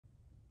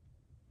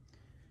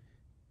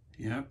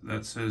Yep,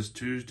 that says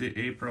Tuesday,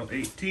 April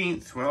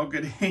 18th. Well,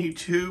 good day,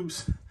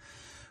 tubes.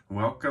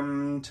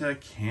 Welcome to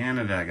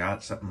Canada. I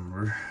got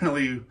something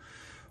really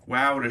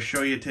wow to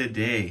show you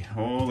today.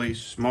 Holy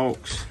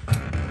smokes.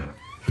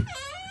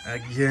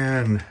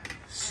 Again,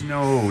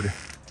 snowed.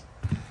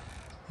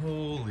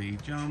 Holy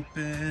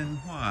jumping.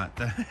 What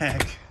the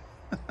heck?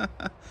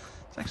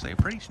 It's actually a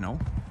pretty snow.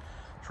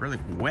 It's really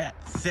wet,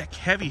 thick,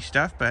 heavy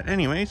stuff. But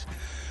anyways,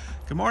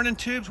 good morning,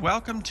 tubes.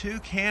 Welcome to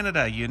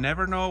Canada. You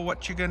never know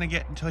what you're going to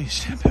get until you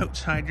step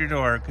outside your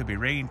door. It could be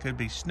rain, could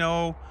be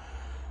snow.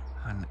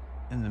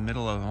 In the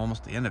middle of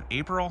almost the end of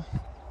April.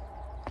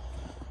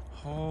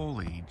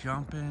 Holy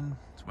jumping.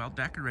 It's well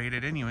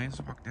decorated anyways.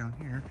 Let's walk down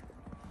here.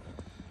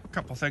 A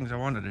couple things I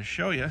wanted to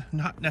show you.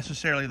 Not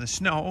necessarily the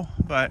snow,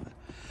 but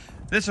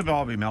this will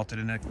all be melted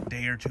in a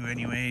day or two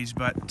anyways.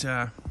 But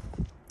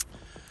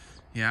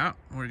yeah,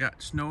 we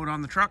got snowed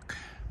on the truck.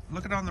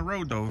 Look at on the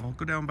road though. I'll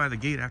go down by the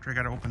gate after I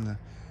got to open the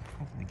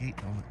gate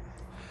though.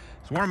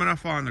 It's warm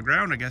enough on the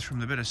ground, I guess, from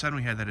the bit of sun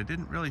we had that it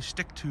didn't really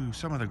stick to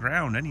some of the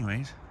ground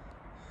anyways.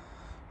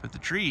 But the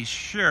trees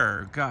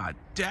sure got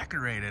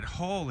decorated.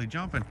 Holy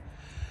jumping.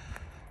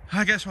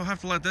 I guess we'll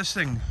have to let this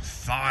thing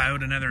thaw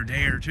out another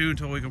day or two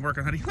until we can work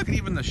on it. Look at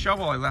even the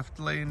shovel I left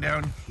laying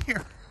down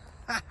here.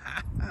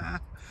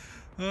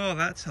 Oh,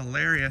 that's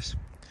hilarious.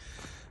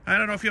 I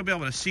don't know if you'll be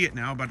able to see it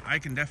now, but I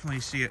can definitely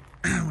see it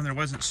when there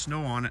wasn't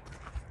snow on it.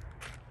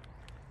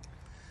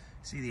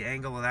 See the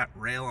angle of that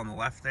rail on the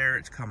left there?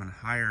 It's coming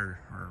higher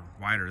or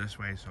wider this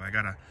way, so I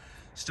gotta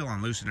still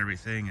unloosen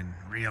everything and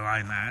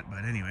realign that.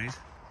 But anyways,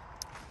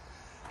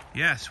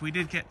 yes, we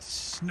did get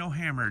snow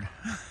hammered.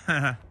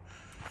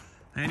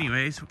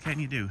 Anyways, what can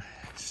you do?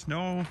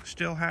 Snow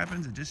still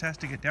happens. It just has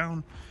to get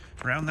down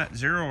around that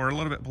zero or a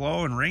little bit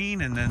below and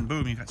rain, and then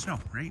boom, you got snow,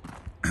 right?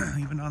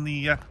 Even on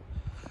the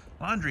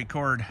laundry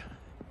cord.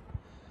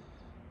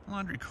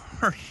 Laundry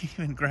cord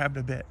even grabbed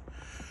a bit.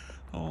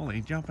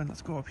 Holy jumping.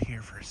 Let's go up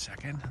here for a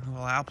second. A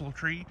little apple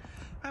tree.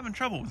 I'm having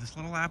trouble with this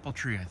little apple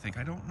tree, I think.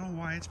 I don't know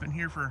why it's been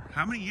here for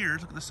how many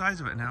years. Look at the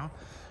size of it now.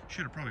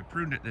 Should have probably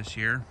pruned it this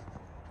year.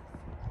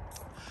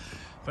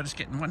 But it's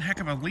getting one heck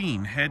of a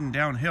lean heading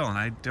downhill, and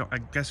I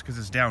guess because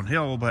it's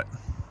downhill, but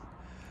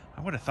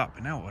I would have thought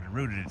by now it would have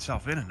rooted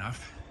itself in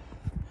enough.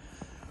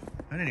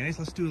 But anyways,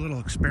 let's do a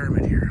little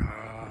experiment here.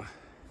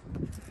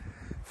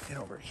 Get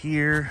over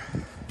here.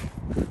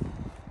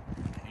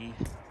 Okay.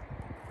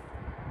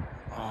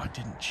 Oh, it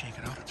didn't shake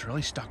it off. It's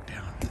really stuck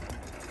down.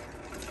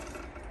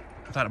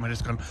 I thought it might have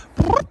just gone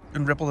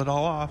and rippled it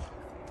all off.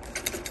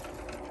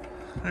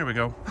 There we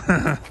go.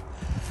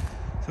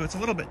 So it's a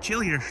little bit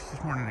chillier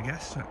this morning, I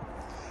guess. So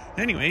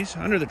anyways,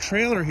 under the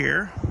trailer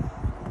here,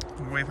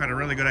 my wife had a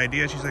really good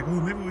idea. She's like, oh,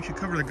 maybe we should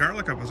cover the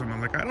garlic up with something.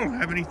 I'm like, I don't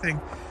have anything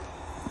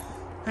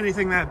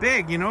that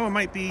big, you know. It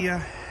might be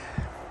a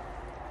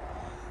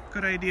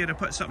good idea to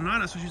put something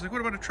on it. So she's like,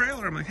 what about a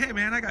trailer? I'm like, hey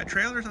man, I got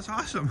trailers, that's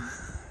awesome.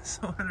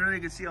 So under there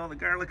you can see all the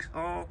garlic's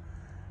all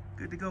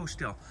good to go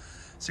still.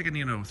 Thinking,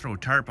 you know, throw a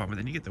tarp on, but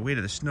then you get the weight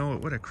of the snow,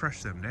 it would have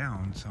crushed them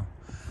down. So,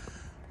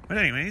 but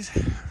anyways,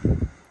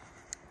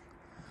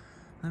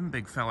 them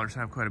big fellers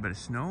have quite a bit of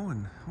snow,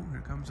 and oh, here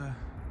comes a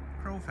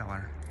crow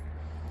feller.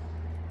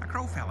 A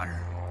crow feller.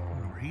 I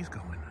don't know where he's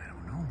going, I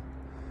don't know.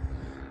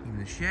 Even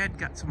the shed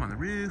got some on the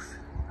roof.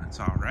 That's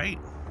all right.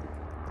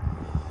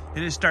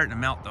 It is starting to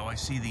melt though. I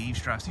see the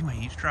eaves trough. See my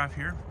eaves trough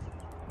here?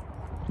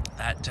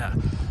 That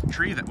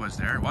tree that was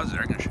there, I'm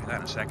gonna show you that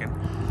in a second.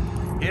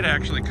 It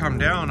actually come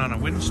down on a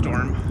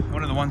windstorm.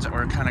 One of the ones that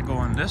were kind of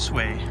going this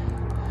way.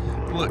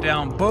 Blew it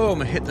down,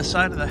 boom, it hit the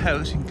side of the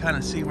house. You can kind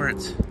of see where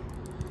it's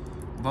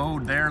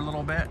bowed there a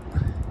little bit.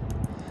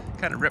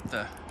 Kind of ripped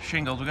the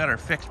shingles. We got her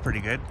fixed pretty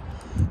good,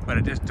 but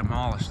it just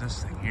demolished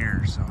this thing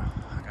here. So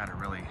I gotta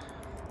really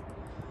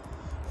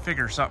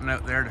figure something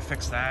out there to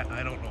fix that.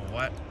 I don't know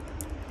what.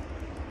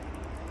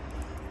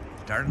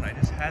 Darn it, I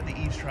just had the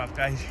eaves trough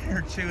guys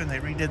here too, and they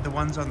redid the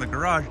ones on the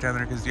garage down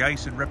there because the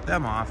ice had ripped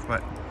them off.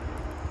 But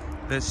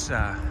this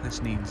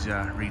needs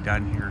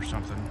redone here or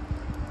something.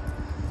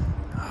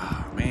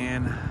 Oh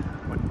man,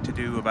 what to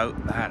do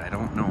about that? I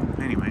don't know.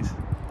 Anyways,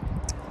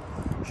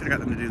 should have got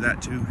them to do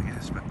that too, I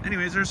guess. But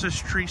anyways, there's this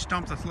tree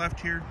stump that's left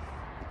here.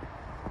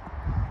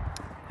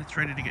 It's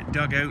ready to get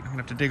dug out. I'm gonna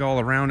have to dig all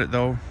around it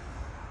though.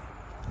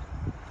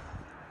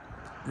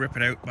 Rip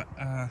it out, but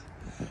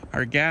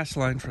our gas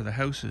line for the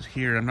house is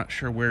here. I'm not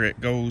sure where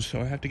it goes, so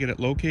I have to get it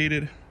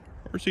located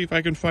or see if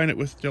I can find it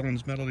with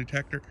Dylan's metal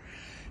detector.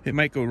 It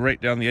might go right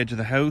down the edge of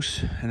the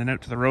house and then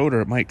out to the road,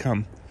 or it might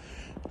come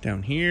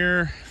down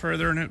here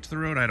further and out to the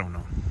road. I don't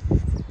know.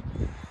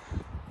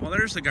 Well,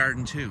 there's the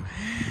garden too,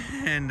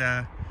 and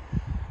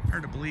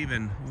hard to believe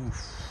in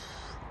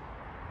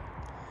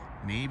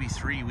maybe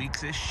 3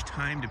 weeks-ish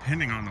time,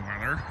 depending on the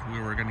weather, we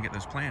were going to get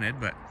this planted.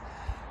 But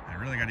I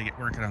really got to get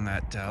working on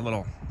that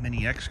little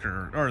mini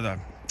excavator, or the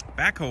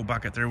backhoe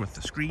bucket there with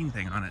the screen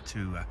thing on it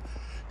to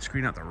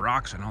screen out the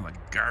rocks and all the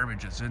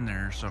garbage that's in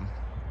there. So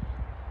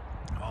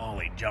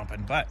holy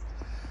jumping. But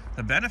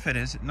the benefit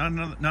is none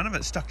of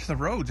it stuck to the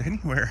roads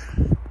anywhere.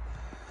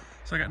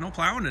 So I got no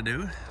plowing to do.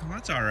 Well,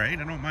 that's all right.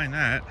 I don't mind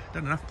that.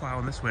 Done enough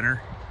plowing this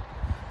winter.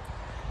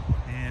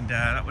 And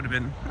that would have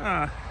been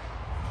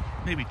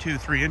maybe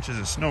 2-3 inches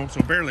of snow,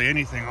 so barely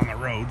anything on the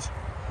roads.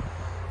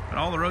 But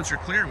all the roads are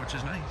clear, which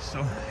is nice,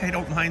 so I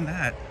don't mind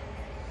that.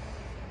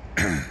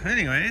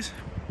 Anyways,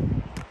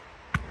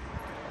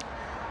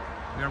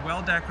 we are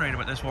well decorated,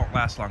 but this won't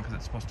last long because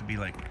it's supposed to be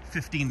like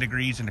 15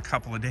 degrees in a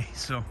couple of days.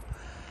 So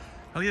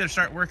I'll either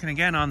start working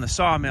again on the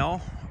sawmill,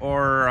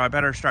 or I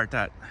better start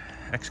that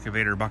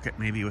excavator bucket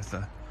maybe with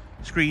the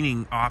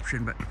screening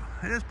option. But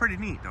it is pretty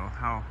neat though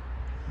how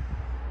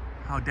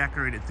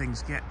decorated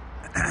things get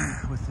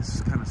with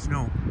this kind of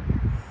snow.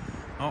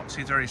 Oh,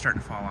 see, it's already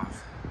starting to fall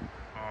off.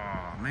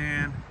 Oh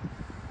man,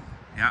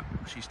 yeah,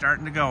 she's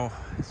starting to go.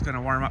 It's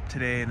gonna warm up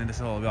today, and then this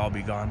will all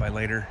be gone by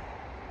later.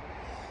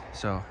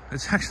 So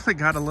it's actually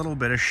got a little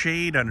bit of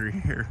shade under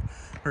here,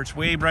 where it's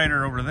way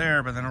brighter over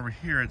there, but then over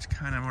here it's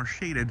kind of more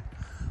shaded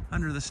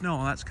under the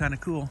snow. That's kind of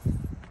cool.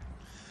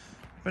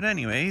 But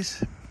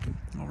anyways,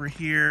 over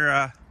here,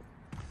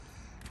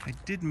 I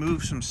did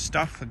move some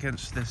stuff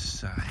against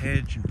this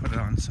hedge and put it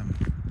on some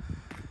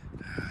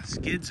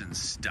skids and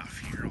stuff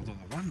here, although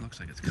the one looks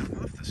like it's come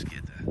off the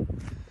skid. The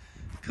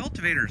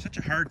cultivator is such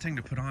a hard thing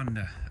to put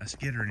on a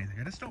skid or anything.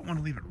 I just don't want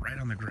to leave it right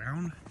on the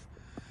ground.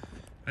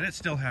 But it's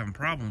still having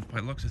problems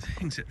by the looks of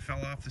things. It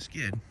fell off the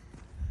skid.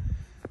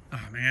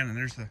 Oh man, and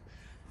there's the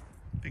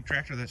big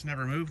tractor that's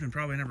never moved and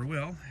probably never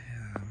will.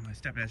 My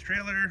stepdad's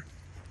trailer.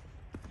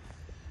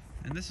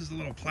 And this is the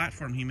little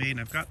platform he made,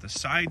 and I've got the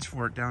sides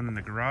for it down in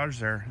the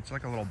garage there. It's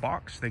like a little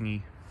box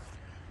thingy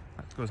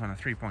that goes on a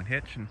 3-point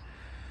hitch. And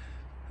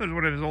there's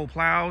one of his old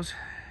plows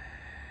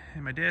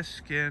and my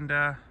disc, and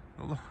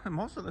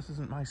most of this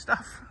isn't my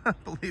stuff,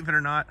 believe it or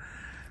not.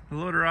 The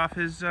loader off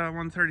his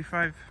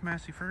 135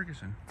 Massey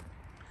Ferguson.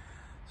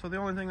 So the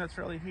only thing that's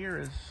really here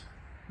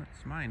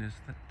that's mine is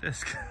the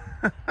disc.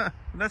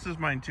 This is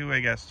mine too, I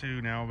guess, too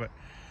now, but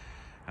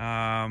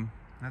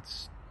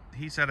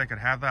he said I could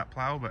have that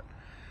plow, but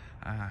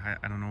I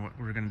don't know what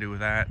we're gonna do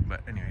with that.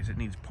 But anyways, it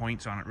needs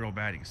points on it real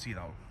bad. You can see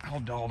how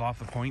dulled off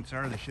the points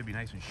are. They should be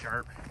nice and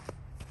sharp.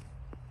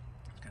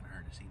 It's kind of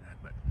hard to see that,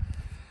 but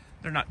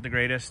they're not the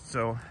greatest.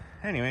 So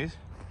anyways,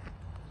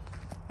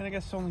 and I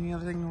guess the only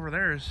other thing over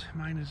there is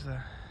mine is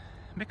the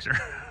mixer.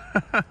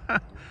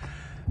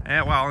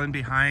 Yeah, well, in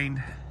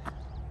behind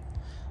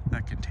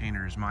that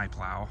container is my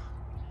plow.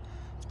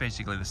 It's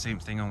basically the same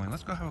thing, only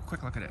let's go have a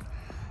quick look at it.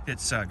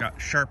 It's got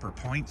sharper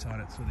points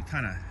on it, so they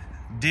kind of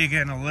dig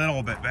in a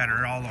little bit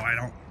better, although I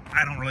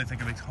don't really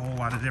think it makes a whole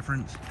lot of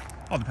difference.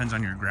 All depends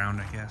on your ground,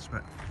 I guess.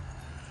 But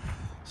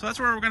so that's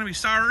where we're going to be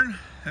sawing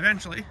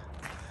eventually.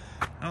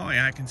 Oh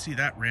yeah, I can see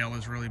that rail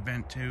is really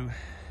bent too.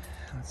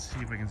 Let's see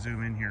if I can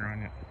zoom in here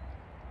on it.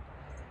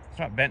 It's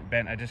not bent,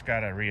 I just got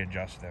to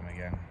readjust them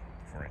again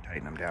before I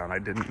tighten them down. I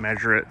didn't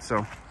measure it,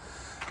 so.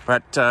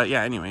 But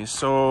yeah, anyways,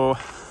 so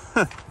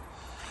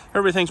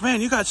everybody thinks, man,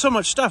 you got so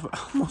much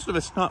stuff. Most of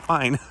it's not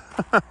mine.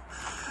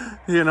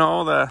 You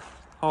know,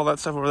 all that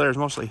stuff over there is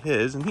mostly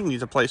his, and he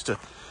needs a place to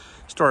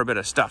store a bit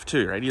of stuff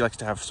too, right? He likes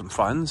to have some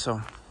fun,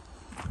 so.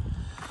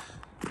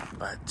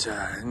 But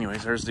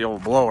anyways, there's the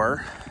old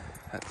blower.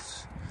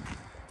 That's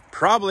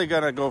probably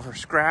gonna go for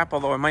scrap,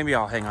 although maybe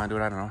I'll hang on to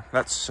it, I don't know.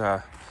 That's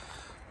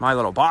my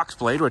little box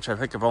blade, which I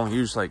think I've only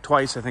used like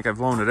twice. I think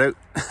I've loaned it out,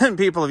 and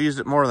people have used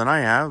it more than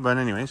I have. But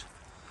anyways,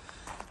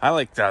 I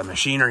like the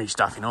machinery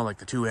stuff, you know, like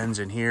the 2 ends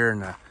in here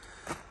and the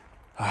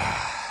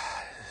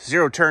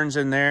 0 turns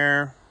in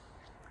there.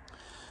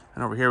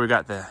 And over here we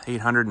got the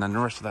 800 and the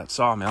rest of that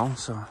sawmill.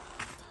 So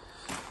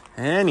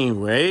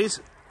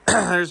anyways,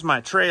 there's my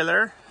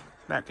trailer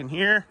back in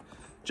here.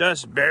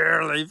 Just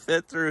barely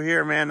fit through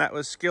here, man. That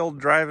was skilled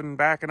driving,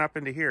 backing up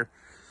into here.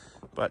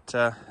 But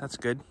that's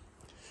good.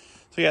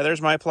 So yeah,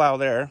 there's my plow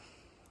there.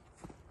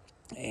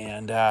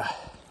 And let's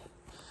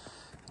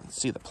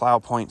see, the plow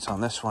points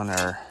on this one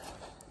are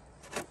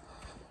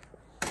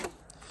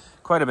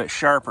quite a bit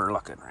sharper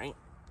looking, right?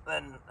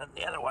 And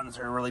the other ones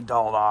are really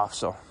dulled off,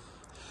 so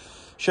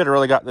should have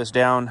really got this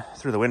down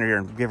through the winter here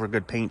and give her a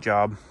good paint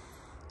job.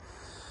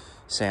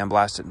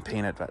 Sandblast it and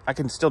paint it, but I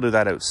can still do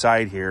that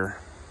outside here.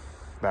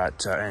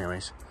 But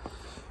anyways,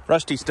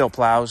 Rusty still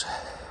plows.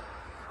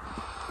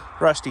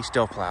 Rusty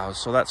still plows,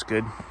 so that's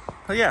good.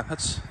 But yeah,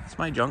 that's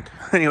my junk.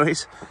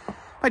 Anyways,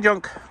 my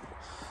junk.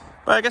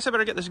 But I guess I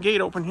better get this gate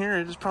open here.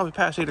 It is probably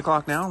past 8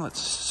 o'clock now. Let's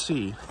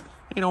see.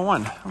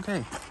 8:01.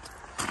 Okay.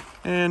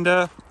 And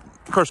of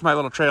course, my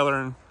little trailer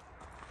and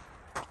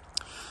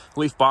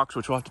leaf box,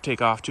 which we'll have to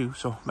take off too.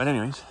 So, but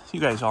anyways, you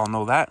guys all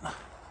know that.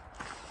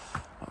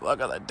 Look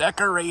at the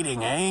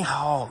decorating, eh?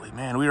 Holy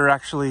man, we were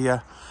actually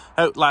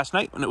out last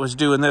night when it was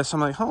doing this.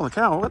 I'm like, holy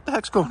cow, what the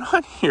heck's going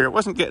on here? It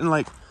wasn't getting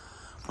like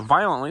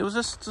violently. It was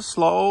just a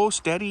slow,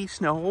 steady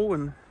snow,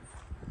 and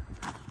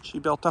she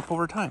built up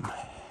over time.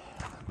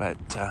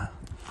 But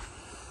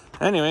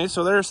anyway,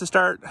 so there's the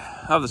start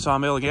of the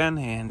sawmill again,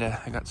 and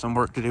I got some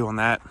work to do on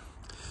that.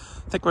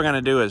 I think what we're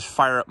gonna do is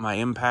fire up my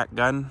impact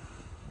gun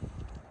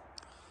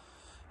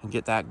and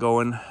get that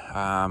going.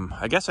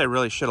 I guess I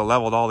really should have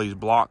leveled all these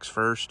blocks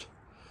first.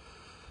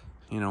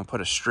 you know,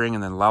 put a string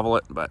and then level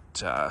it, but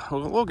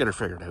we'll get her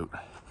figured out.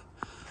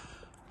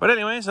 But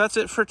anyways, that's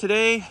it for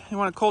today. You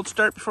want a cold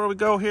start before we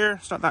go here?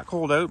 It's not that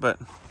cold out, but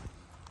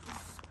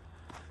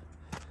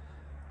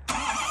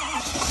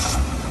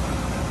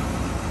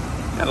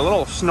got a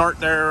little snort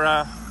there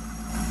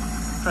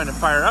trying to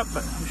fire up,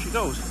 but here she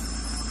goes.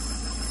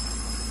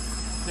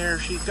 There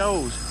she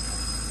goes.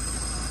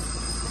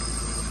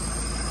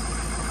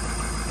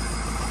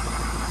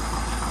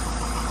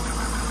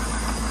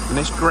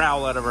 Nice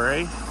growl out of her,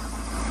 eh?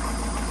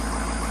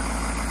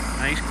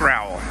 Nice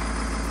growl.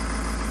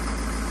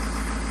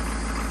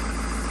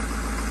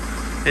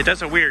 It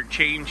does a weird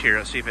change here.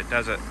 Let's see if it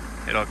does it.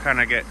 It'll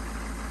kind of get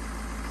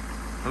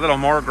a little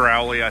more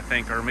growly, I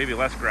think, or maybe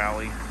less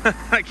growly.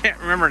 I can't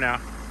remember now.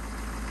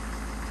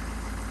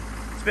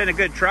 It's been a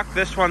good truck,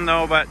 this one,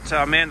 though, but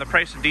man, the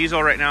price of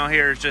diesel right now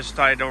here is just,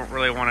 I don't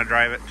really want to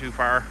drive it too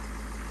far.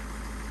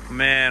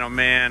 Man, oh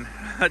man,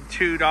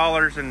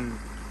 $2 and,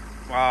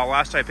 well,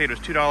 last I paid was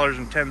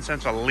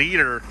 $2.10 a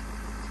liter.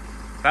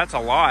 That's a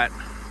lot.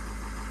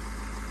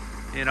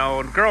 You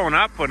know, growing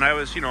up when I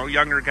was, you know, a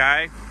younger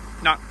guy,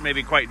 not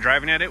maybe quite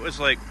driving it, it was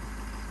like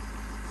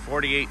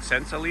 48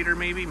 cents a liter,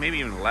 maybe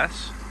even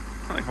less.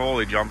 Like,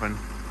 holy jumping.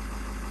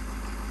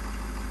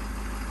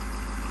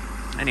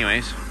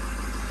 Anyways,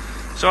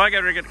 so I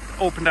got to get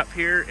opened up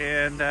here,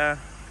 and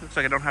looks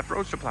like I don't have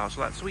roads to plow,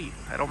 so that's sweet.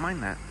 I don't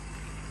mind that.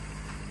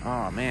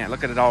 Oh man,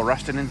 look at it all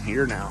rusting in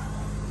here now.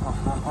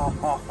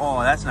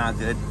 Oh, that's not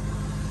good.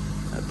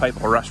 That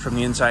pipe will rust from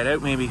the inside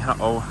out, maybe.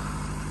 Uh-oh.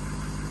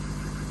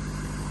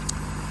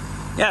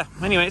 Yeah,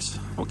 anyways,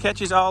 we'll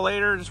catch you all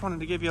later. Just wanted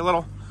to give you a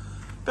little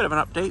bit of an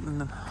update,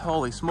 and the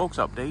holy smokes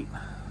update.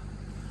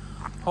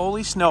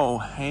 Holy snow,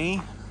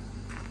 hey?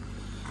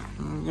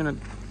 I'm gonna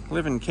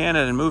live in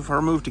Canada and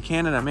move to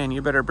Canada. Man,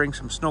 you better bring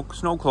some snow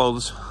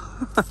clothes.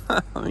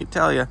 Let me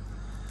tell you.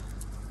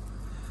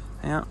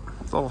 Yeah,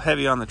 it's a little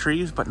heavy on the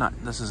trees, but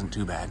this isn't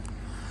too bad.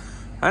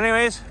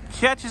 Anyways,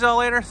 catch you all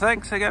later.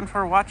 Thanks again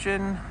for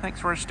watching. Thanks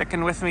for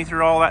sticking with me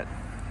through all that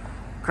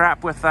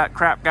crap with that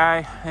crap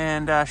guy,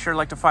 and sure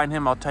like to find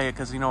him, I'll tell you,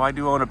 because you know I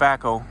do own a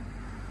backhoe.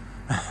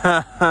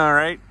 All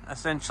right,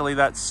 essentially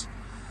that's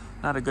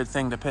not a good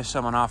thing to piss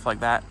someone off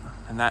like that,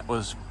 and that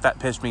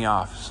pissed me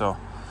off. So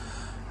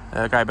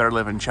that guy better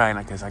live in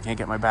China, because I can't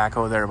get my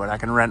backhoe there, but I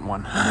can rent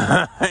one.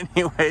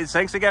 Anyways,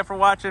 thanks again for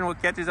watching. We'll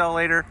catch you all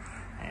later,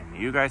 and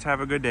you guys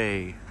have a good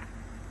day.